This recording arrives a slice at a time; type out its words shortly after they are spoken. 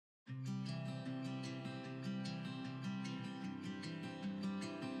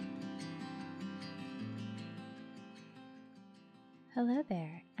Hello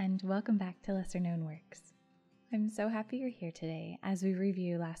there, and welcome back to Lesser Known Works. I'm so happy you're here today as we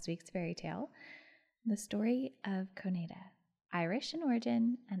review last week's fairy tale, the story of Conn-eda, Irish in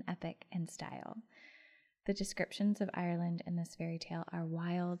origin and epic in style. The descriptions of Ireland in this fairy tale are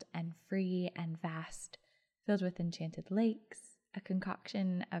wild and free and vast, filled with enchanted lakes, a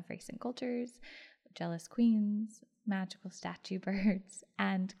concoction of racing cultures, jealous queens, magical statue birds,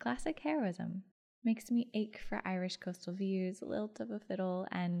 and classic heroism. Makes me ache for Irish coastal views, lilt of a fiddle,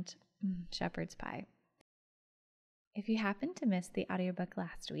 and shepherd's pie. If you happened to miss the audiobook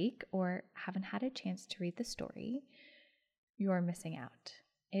last week or haven't had a chance to read the story, you're missing out.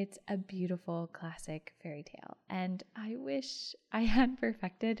 It's a beautiful classic fairy tale, and I wish I had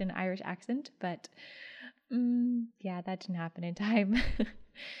perfected an Irish accent, but that didn't happen in time.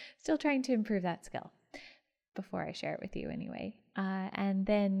 Still trying to improve that skill before I share it with you anyway. And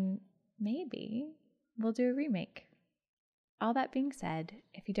then maybe we'll do a remake. All that being said,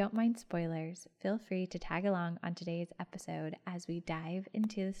 if you don't mind spoilers, feel free to tag along on today's episode as we dive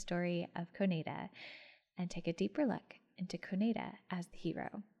into the story of Conn-eda and take a deeper look into Conn-eda as the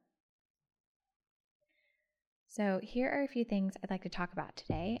hero. So here are a few things I'd like to talk about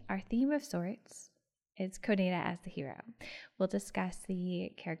today. Our theme of sorts is Conn-eda as the hero. We'll discuss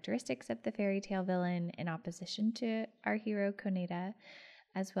the characteristics of the fairy tale villain in opposition to our hero Conn-eda,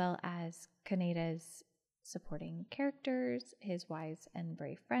 as well as Conn-eda's supporting characters, his wise and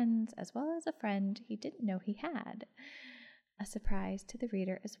brave friends, as well as a friend he didn't know he had. A surprise to the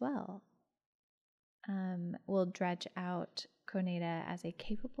reader as well. We'll dredge out Conn-eda as a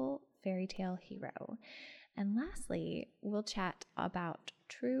capable fairy tale hero. And lastly, we'll chat about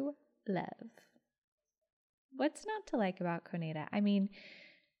true love. What's not to like about Conn-eda? I mean,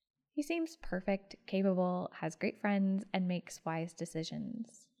 he seems perfect, capable, has great friends, and makes wise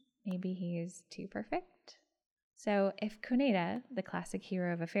decisions. Maybe he's too perfect? So if Conn-eda, the classic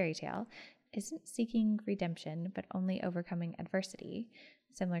hero of a fairy tale, isn't seeking redemption but only overcoming adversity,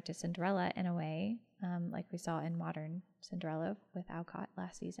 similar to Cinderella in a way, like we saw in modern Cinderella with Alcott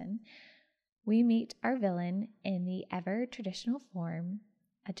last season, we meet our villain in the ever-traditional form,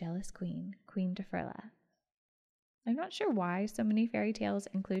 a jealous queen, Queen Defrilla. I'm not sure why so many fairy tales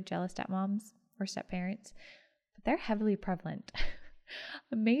include jealous stepmoms or stepparents, but they're heavily prevalent.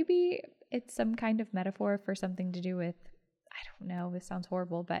 Maybe it's some kind of metaphor for something to do with, I don't know, this sounds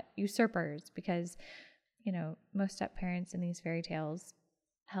horrible, but usurpers, because, most stepparents in these fairy tales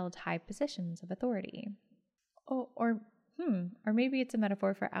held high positions of authority. Or maybe it's a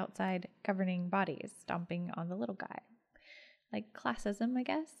metaphor for outside governing bodies stomping on the little guy. Like classism, I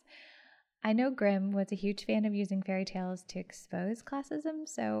guess. I know Grimm was a huge fan of using fairy tales to expose classism,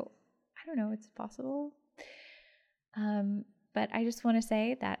 so I don't know, it's possible. But I just want to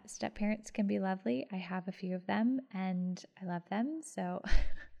say that step-parents can be lovely. I have a few of them, and I love them, so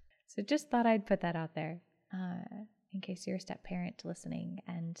just thought I'd put that out there in case you're a step-parent listening,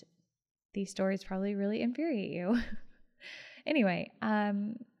 and these stories probably really infuriate you. Anyway,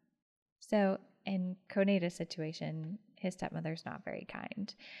 so in Conn-eda's situation, his stepmother's not very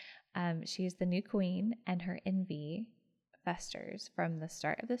kind. She's the new queen, and her envy festers from the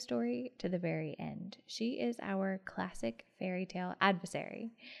start of the story to the very end. She is our classic fairy tale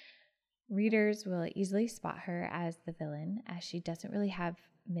adversary. Readers will easily spot her as the villain, as she doesn't really have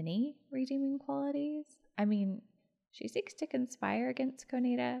many redeeming qualities. I mean, she seeks to conspire against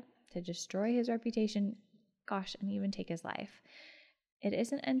Conn-eda, to destroy his reputation, and even take his life. It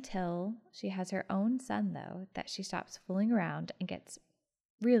isn't until she has her own son, though, that she stops fooling around and gets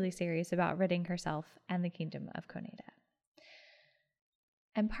really serious about ridding herself and the kingdom of Conn-eda.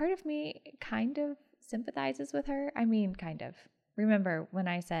 And part of me kind of sympathizes with her. I mean, kind of. Remember when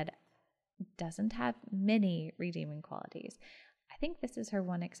I said doesn't have many redeeming qualities? I think this is her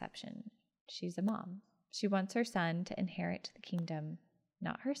one exception. She's a mom. She wants her son to inherit the kingdom,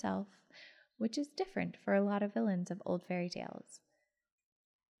 not herself, which is different for a lot of villains of old fairy tales.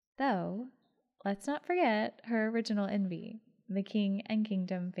 Though, let's not forget her original envy. The king and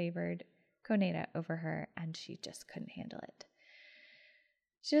kingdom favored Conn-eda over her, and she just couldn't handle it.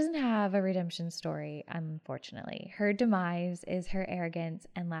 She doesn't have a redemption story, unfortunately. Her demise is her arrogance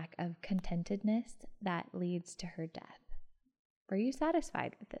and lack of contentedness that leads to her death. Were you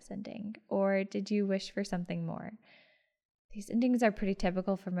satisfied with this ending, or did you wish for something more? These endings are pretty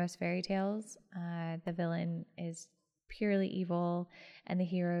typical for most fairy tales. The villain is purely evil, and the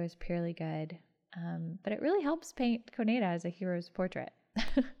hero is purely good. But it really helps paint Conn-eda as a hero's portrait.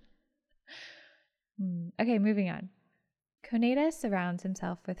 Okay, moving on. Conn-eda surrounds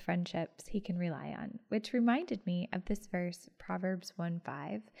himself with friendships he can rely on, which reminded me of this verse, Proverbs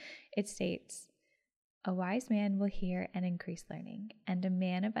 1:5. It states, A wise man will hear and increase learning, and a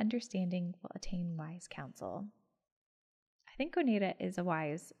man of understanding will attain wise counsel. I think Conn-eda is a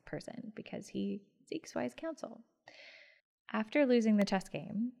wise person because he seeks wise counsel. After losing the chess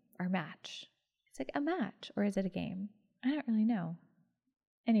game, or match, it's like a match, or is it a game? I don't really know.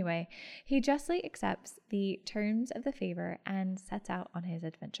 Anyway, he justly accepts the terms of the favor and sets out on his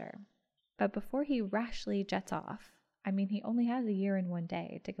adventure. But before he rashly jets off, he only has a year and 1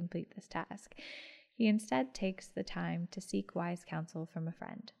 day to complete this task, he instead takes the time to seek wise counsel from a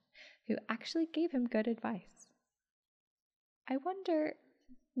friend who actually gave him good advice. I wonder,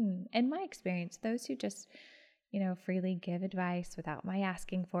 in my experience, those who just, freely give advice without my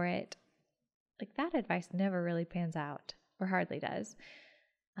asking for it, like that advice never really pans out, or hardly does.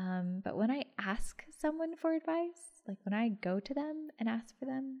 But when I ask someone for advice, like when I go to them and ask for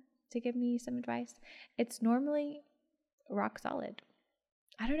them to give me some advice, it's normally rock solid.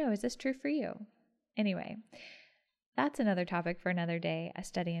 I don't know, is this true for you? Anyway, that's another topic for another day, a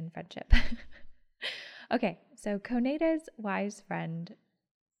study in friendship. Okay, so Conn-eda's wise friend,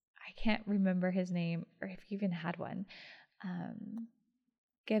 I can't remember his name or if he even had one,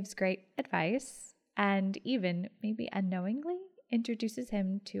 gives great advice and even, maybe unknowingly, introduces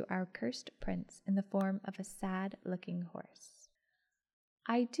him to our cursed prince in the form of a sad-looking horse.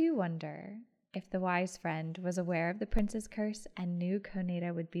 I do wonder if the wise friend was aware of the prince's curse and knew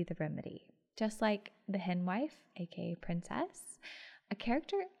Conn-eda would be the remedy. Just like the hen wife, aka princess, a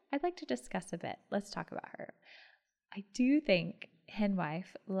character I'd like to discuss a bit. Let's talk about her. I do think hen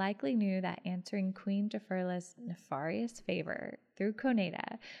wife likely knew that answering Queen Jafurla's nefarious favor through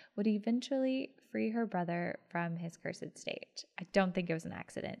Conn-eda would eventually free her brother from his cursed state. I don't think it was an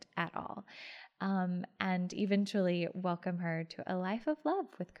accident at all. And eventually welcome her to a life of love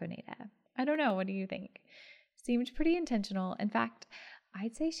with Conn-eda. I don't know, what do you think? Seemed pretty intentional. In fact,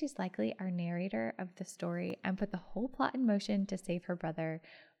 I'd say she's likely our narrator of the story and put the whole plot in motion to save her brother,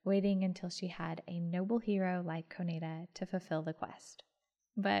 waiting until she had a noble hero like Conn-eda to fulfill the quest.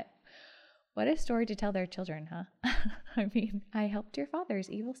 But what a story to tell their children, huh? I helped your father's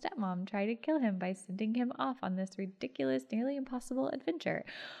evil stepmom try to kill him by sending him off on this ridiculous, nearly impossible adventure,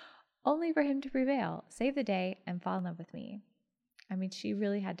 only for him to prevail, save the day, and fall in love with me. She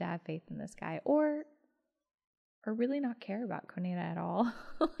really had to have faith in this guy, or really not care about Conn-eda at all.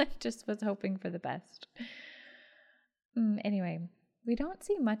 I just was hoping for the best. Anyway, we don't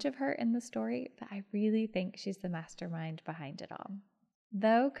see much of her in the story, but I really think she's the mastermind behind it all.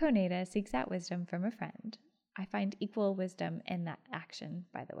 Though Conn-eda seeks out wisdom from a friend, I find equal wisdom in that action,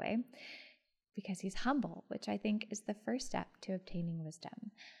 by the way, because he's humble, which I think is the first step to obtaining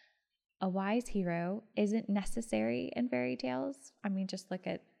wisdom. A wise hero isn't necessary in fairy tales. Just look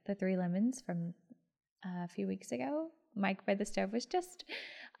at the 3 Lemons from a few weeks ago. Mike by the stove was just,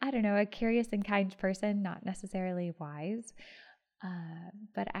 a curious and kind person, not necessarily wise.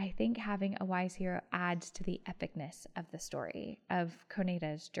 But I think having a wise hero adds to the epicness of the story of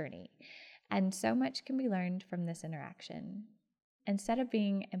Conn-eda's journey. And so much can be learned from this interaction. Instead of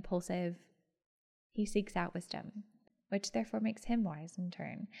being impulsive, he seeks out wisdom, which therefore makes him wise in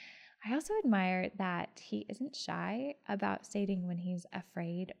turn. I also admire that he isn't shy about stating when he's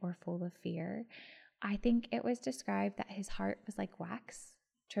afraid or full of fear. I think it was described that his heart was like wax,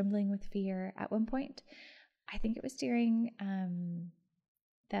 trembling with fear at one point. I think it was during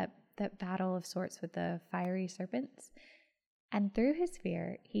that battle of sorts with the fiery serpents. And through his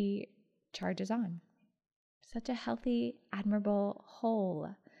fear, he charges on. Such a healthy, admirable, whole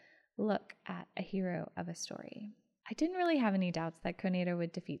look at a hero of a story. I didn't really have any doubts that Conn-eda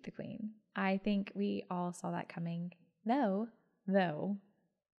would defeat the queen. I think we all saw that coming, though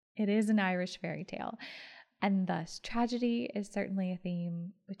it is an Irish fairy tale, and thus tragedy is certainly a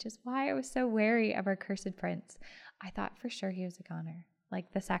theme, which is why I was so wary of our cursed prince. I thought for sure he was a goner,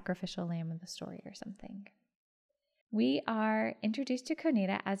 like the sacrificial lamb of the story or something. We are introduced to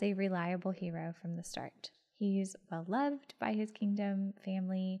Conn-eda as a reliable hero from the start. He's well loved by his kingdom,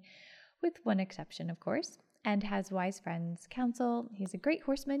 family, with one exception, of course, and has wise friends, counsel. He's a great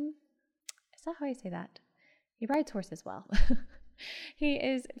horseman. Is that how I say that? He rides horses well. He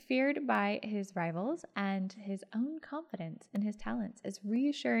is feared by his rivals, and his own confidence in his talents is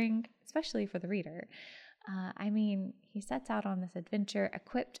reassuring, especially for the reader. He sets out on this adventure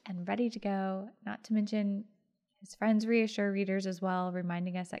equipped and ready to go, not to mention his friends reassure readers as well,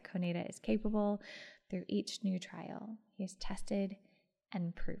 reminding us that Conn-eda is capable through each new trial. He is tested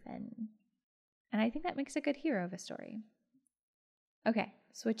and proven. And I think that makes a good hero of a story. Okay,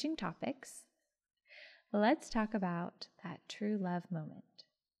 switching topics. Let's talk about that true love moment.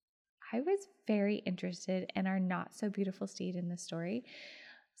 I was very interested in our not so beautiful steed in the story,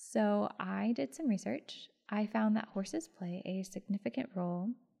 So I did some research. I found that horses play a significant role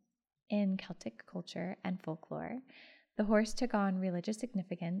in Celtic culture and folklore. The horse took on religious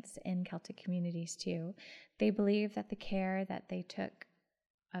significance in Celtic communities too. They believed that the care that they took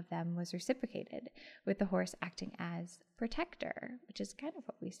of them was reciprocated, with the horse acting as protector, which is kind of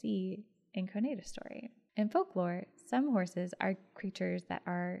what we see in Conn-eda's story. In folklore, some horses are creatures that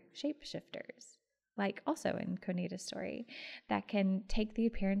are shapeshifters, like also in Conn-eda's story, that can take the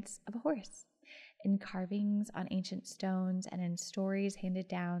appearance of a horse. In carvings on ancient stones and in stories handed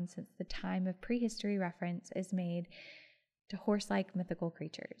down since the time of prehistory, reference is made to horse-like mythical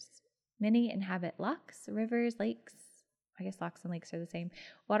creatures. Many inhabit lochs, rivers, lakes, I guess lochs and lakes are the same,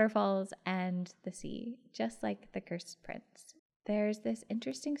 waterfalls, and the sea, just like the Cursed Prince. There's this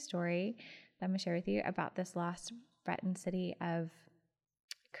interesting story that I'm going to share with you about this lost Breton city of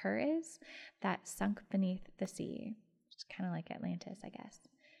Curres that sunk beneath the sea, which is kind of like Atlantis, I guess.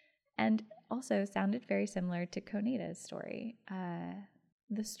 And also sounded very similar to Conn-eda's story.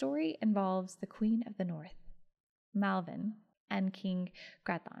 The story involves the Queen of the North, Malvin, and King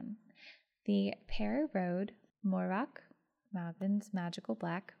Grathon. The pair rode Morach, Malvin's magical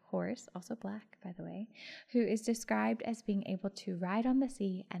black horse, also black, by the way, who is described as being able to ride on the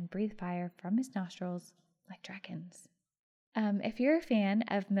sea and breathe fire from his nostrils like dragons. If you're a fan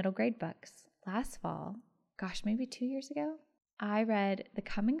of middle grade books, last fall, gosh, maybe 2 years ago, I read The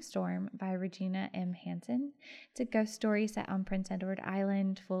Coming Storm by Regina M. Hansen. It's a ghost story set on Prince Edward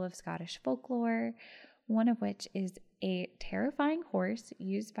Island full of Scottish folklore, one of which is a terrifying horse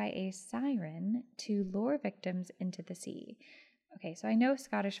used by a siren to lure victims into the sea. Okay, so I know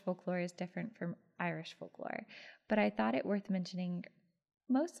Scottish folklore is different from Irish folklore, but I thought it worth mentioning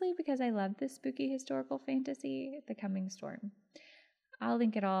mostly because I love this spooky historical fantasy, The Coming Storm. I'll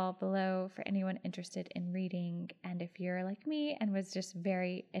link it all below for anyone interested in reading, and if you're like me and was just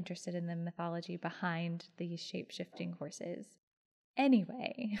very interested in the mythology behind these shape-shifting horses.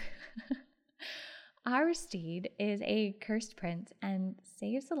 Anyway, our steed is a cursed prince and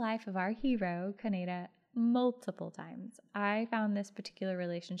saves the life of our hero, Conn-eda, multiple times. I found this particular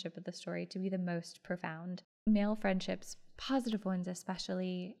relationship with the story to be the most profound. Male friendships, positive ones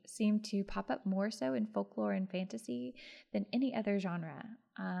especially, seem to pop up more so in folklore and fantasy than any other genre.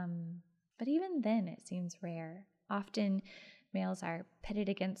 But even then, it seems rare. Often, males are pitted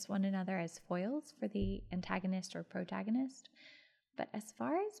against one another as foils for the antagonist or protagonist. But as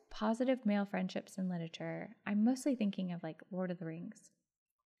far as positive male friendships in literature, I'm mostly thinking of like Lord of the Rings,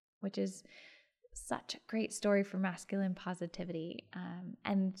 which is such a great story for masculine positivity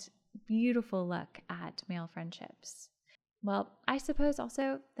and beautiful look at male friendships. Well, I suppose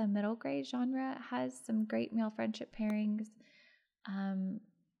also the middle grade genre has some great male friendship pairings,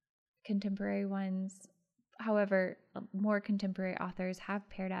 contemporary ones. However, more contemporary authors have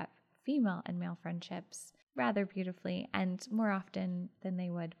paired up female and male friendships rather beautifully and more often than they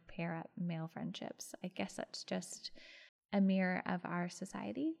would pair up male friendships. I guess that's just a mirror of our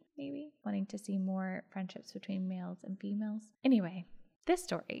society, maybe, wanting to see more friendships between males and females. Anyway, this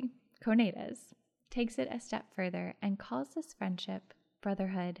story, Conn-eda's, takes it a step further and calls this friendship,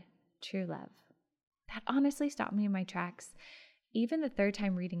 brotherhood, true love. That honestly stopped me in my tracks. Even the third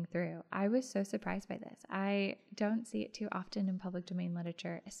time reading through, I was so surprised by this. I don't see it too often in public domain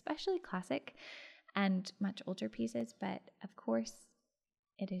literature, especially classic and much older pieces, but of course,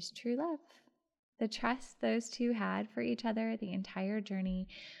 it is true love. The trust those two had for each other the entire journey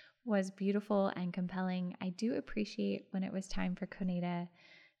was beautiful and compelling. I do appreciate when it was time for Conn-eda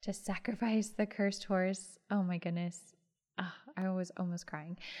to sacrifice the cursed horse. Oh my goodness. I was almost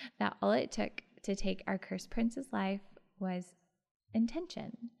crying. That all it took to take our cursed prince's life was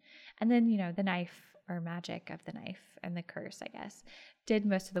intention. And then, the knife or magic of the knife and the curse, I guess, did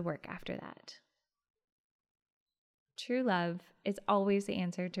most of the work after that. True love is always the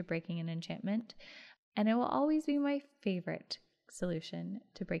answer to breaking an enchantment, and it will always be my favorite solution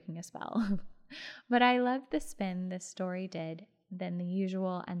to breaking a spell. But I love the spin this story did than the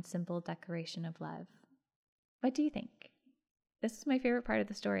usual and simple declaration of love. What do you think? This is my favorite part of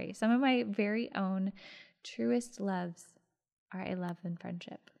the story. Some of my very own truest loves are a love and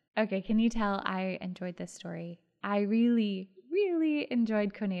friendship. Okay, can you tell I enjoyed this story? I really, really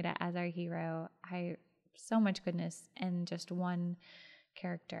enjoyed Conn-eda as our hero. So much goodness in just one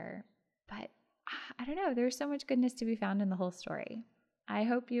character. But I don't know, there's so much goodness to be found in the whole story. I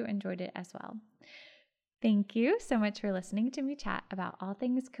hope you enjoyed it as well. Thank you so much for listening to me chat about all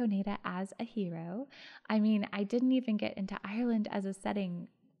things Conn-eda as a hero. I mean, I didn't even get into Ireland as a setting.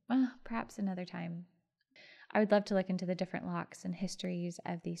 Perhaps another time. I would love to look into the different lochs and histories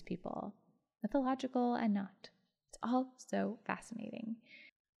of these people, mythological and not. It's all so fascinating.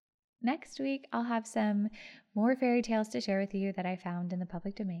 Next week, I'll have some more fairy tales to share with you that I found in the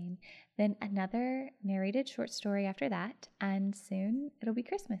public domain, then another narrated short story after that, and soon it'll be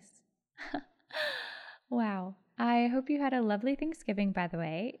Christmas. Wow. I hope you had a lovely Thanksgiving, by the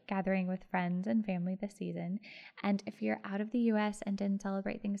way, gathering with friends and family this season. And if you're out of the US and didn't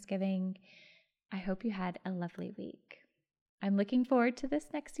celebrate Thanksgiving, I hope you had a lovely week. I'm looking forward to this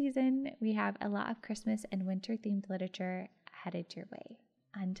next season. We have a lot of Christmas and winter themed literature headed your way.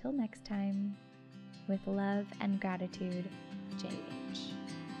 Until next time, with love and gratitude, JH.